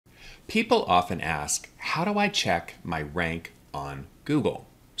People often ask, how do I check my rank on Google?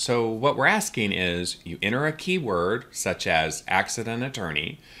 So what we're asking is you enter a keyword such as accident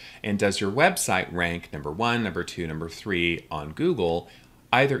attorney, and does your website rank number 1, number 2, number 3 on Google,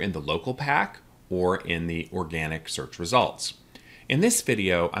 either in the local pack or in the organic search results? In this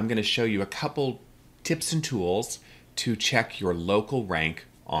video, I'm going to show you a couple tips and tools to check your local rank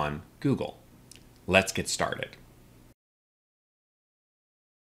on Google. Let's get started.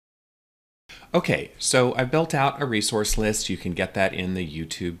 Okay, so I built out a resource list. You can get that in the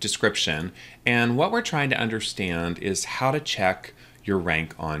YouTube description. And what we're trying to understand is how to check your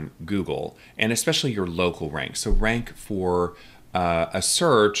rank on Google, and especially your local rank. So rank for a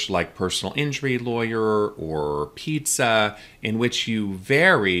search like personal injury lawyer or pizza, in which you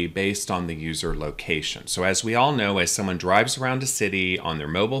vary based on the user location. So as we all know, as someone drives around a city on their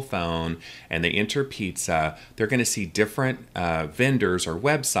mobile phone and they enter pizza, they're going to see different vendors or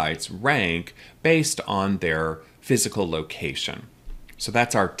websites rank based on their physical location. So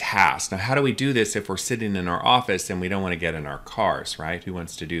that's our task. Now, how do we do this if we're sitting in our office and we don't want to get in our cars, right? Who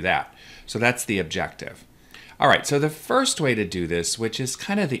wants to do that? So that's the objective. All right, so the first way to do this, which is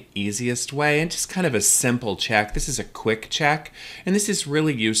kind of the easiest way and just kind of a simple check, this is a quick check, and this is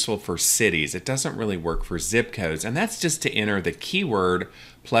really useful for cities. It doesn't really work for zip codes, and that's just to enter the keyword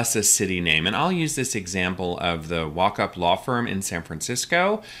plus a city name. And I'll use this example of the Walkup Law Firm in San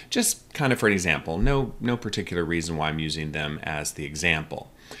Francisco, just kind of for an example. No particular reason why I'm using them as the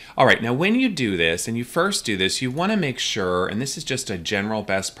example. All right, now when you do this, and you first do this, you want to make sure, and this is just a general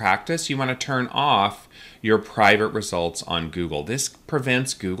best practice, you want to turn off your private results on Google. This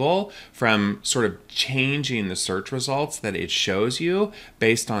prevents Google from sort of changing the search results that it shows you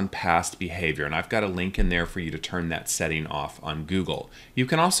based on past behavior. And I've got a link in there for you to turn that setting off on Google. You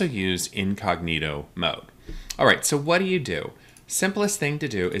can also use incognito mode. All right, so what do? Simplest thing to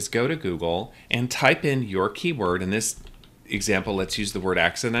do is go to Google and type in your keyword. In this example, let's use the word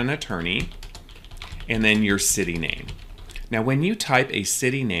accident attorney, and then your city name. Now, when you type a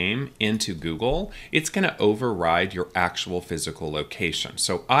city name into Google, it's going to override your actual physical location.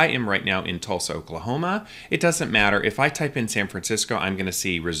 So I am right now in Tulsa, Oklahoma. It doesn't matter. If I type in San Francisco, I'm going to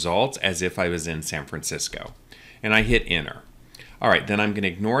see results as if I was in San Francisco. And I hit enter. All right, then I'm going to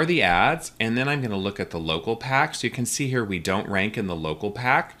ignore the ads, and then I'm going to look at the local pack. So you can see here we don't rank in the local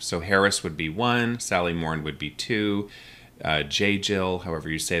pack. So Harris would be 1, Sally Morin would be 2, J. Jill, however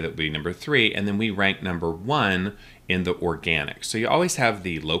you say, that would be number 3, and then we rank number 1 in the organic. So you always have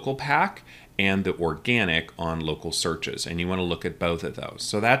the local pack and the organic on local searches, and you want to look at both of those.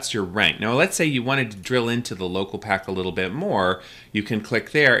 So that's your rank. Now let's say you wanted to drill into the local pack a little bit more. You can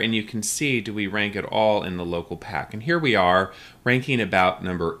click there and you can see, do we rank at all in the local pack? And here we are ranking about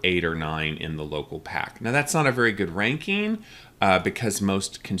number 8 or 9 in the local pack. Now that's not a very good ranking because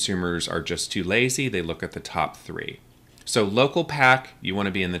most consumers are just too lazy. They look at the top 3. So local pack, you want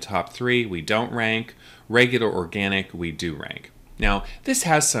to be in the top 3. We don't rank. Regular organic, we do rank. Now, this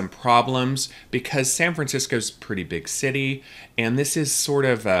has some problems because San Francisco's a pretty big city, and this is sort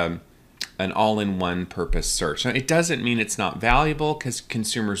of an all-in-one purpose search. Now, it doesn't mean it's not valuable because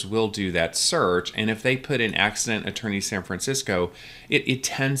consumers will do that search, and if they put in accident attorney San Francisco, it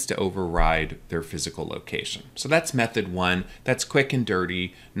tends to override their physical location. So that's method 1. That's quick and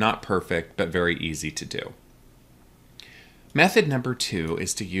dirty, not perfect, but very easy to do. Method number 2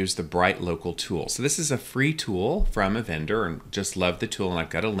 is to use the Bright Local tool. So this is a free tool from a vendor, and just love the tool, and I've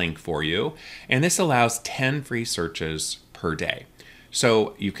got a link for you. And this allows 10 free searches per day.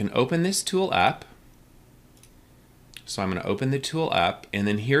 So you can open this tool up. So I'm going to open the tool up, and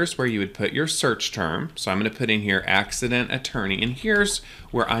then here's where you would put your search term. So I'm going to put in here accident attorney, and here's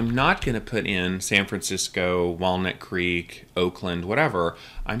where I'm not going to put in San Francisco, Walnut Creek, Oakland, whatever.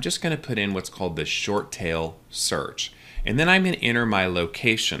 I'm just going to put in what's called the short tail search. And then I'm going to enter my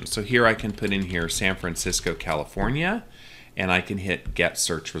location. So here I can put in here San Francisco, California, and I can hit get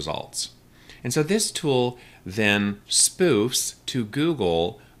search results. And so this tool then spoofs to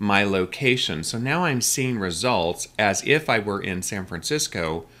Google my location. So now I'm seeing results as if I were in San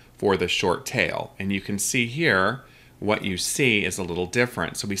Francisco for the short tail. And you can see here what you see is a little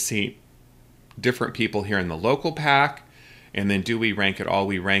different. So we see different people here in the local pack. And then do we rank at all?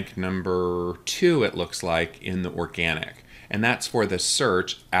 We rank number 2, it looks like, in the organic. And that's for the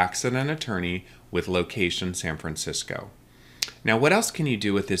search accident attorney with location San Francisco. Now, what else can you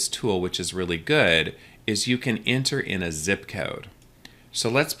do with this tool, which is really good, is you can enter in a zip code. So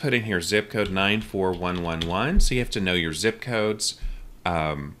let's put in here zip code 94111. So you have to know your zip codes.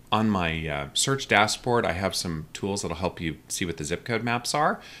 On my search dashboard, I have some tools that'll help you see what the zip code maps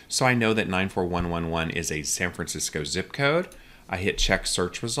are. So I know that 94111 is a San Francisco zip code. I hit check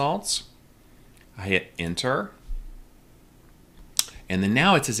search results. I hit enter. And then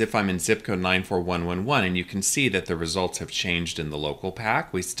now it's as if I'm in zip code 94111, and you can see that the results have changed in the local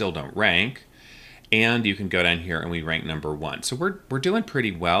pack. We still don't rank. And you can go down here and we rank number 1. So we're doing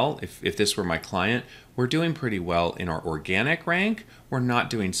pretty well. If this were my client, we're doing pretty well in our organic rank. We're not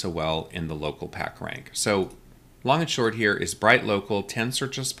doing so well in the local pack rank. So long and short here is Bright Local, 10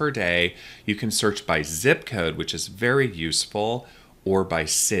 searches per day. You can search by zip code, which is very useful, or by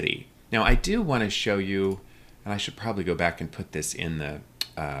city. Now I do want to show you, and I should probably go back and put this in the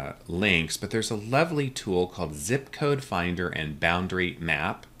links, but there's a lovely tool called Zip Code Finder and Boundary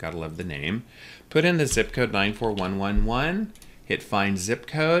Map. Gotta love the name. Put in the zip code 94111, hit find zip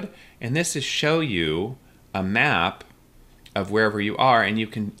code, and this is show you a map of wherever you are, and you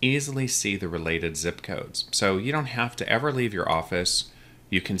can easily see the related zip codes. So you don't have to ever leave your office.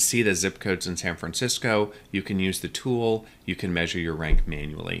 You can see the zip codes in San Francisco. You can use the tool. You can measure your rank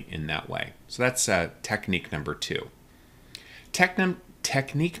manually in that way. So that's technique number 2.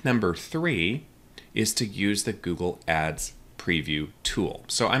 Technique number 3 is to use the Google Ads preview tool.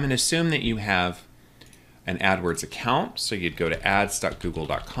 So I'm going to assume that you have an AdWords account. So you'd go to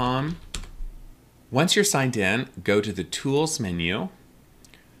ads.google.com. Once you're signed in, go to the Tools menu,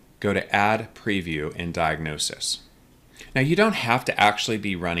 go to Ad Preview and Diagnosis. Now you don't have to actually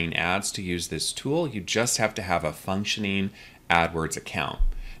be running ads to use this tool. You just have to have a functioning AdWords account.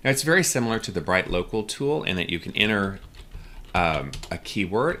 Now it's very similar to the Bright Local tool in that you can enter a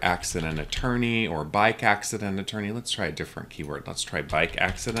keyword, accident attorney or bike accident attorney. Let's try a different keyword. Let's try bike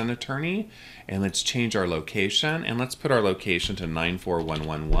accident attorney, and let's change our location, and let's put our location to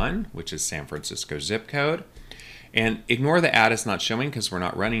 94111, which is San Francisco zip code. And ignore the ad is not showing because we're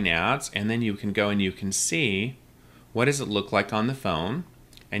not running ads, and then you can go and you can see what does it look like on the phone,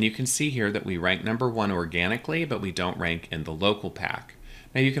 and you can see here that we rank number 1 organically, but we don't rank in the local pack.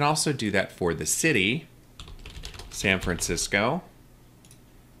 Now you can also do that for the city, San Francisco,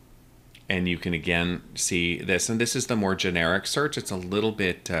 and you can again see this, and this is the more generic search. It's a little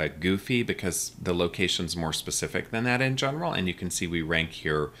bit goofy because the location's more specific than that in general, and you can see we rank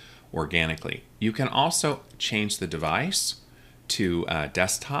here organically. You can also change the device to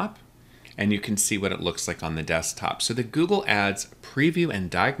desktop, and you can see what it looks like on the desktop. So the Google Ads Preview and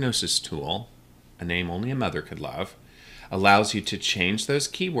Diagnosis tool, a name only a mother could love, allows you to change those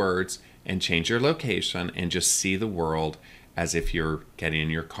keywords and change your location and just see the world as if you're getting in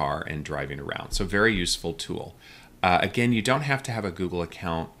your car and driving around. So very useful tool. Again, you don't have to have a Google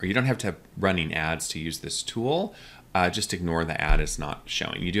account, or you don't have to have running ads to use this tool. Just ignore the ad is not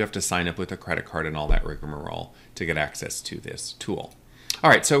showing. You do have to sign up with a credit card and all that rigmarole to get access to this tool. All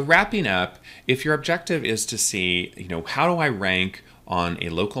right, so wrapping up, if your objective is to see, how do I rank on a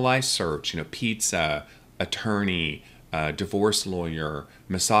localized search, pizza, attorney, divorce lawyer,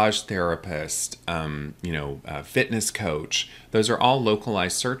 massage therapist, fitness coach. Those are all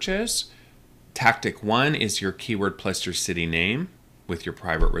localized searches. Tactic 1 is your keyword plus your city name with your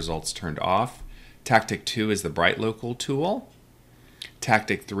private results turned off. Tactic 2 is the Bright Local tool.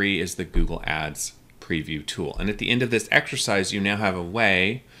 Tactic 3 is the Google Ads preview tool. And at the end of this exercise, you now have a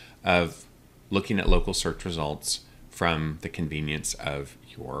way of looking at local search results from the convenience of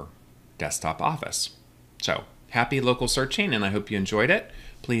your desktop office. So, happy local searching, and I hope you enjoyed it.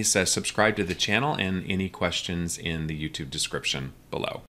 Please subscribe to the channel and any questions in the YouTube description below.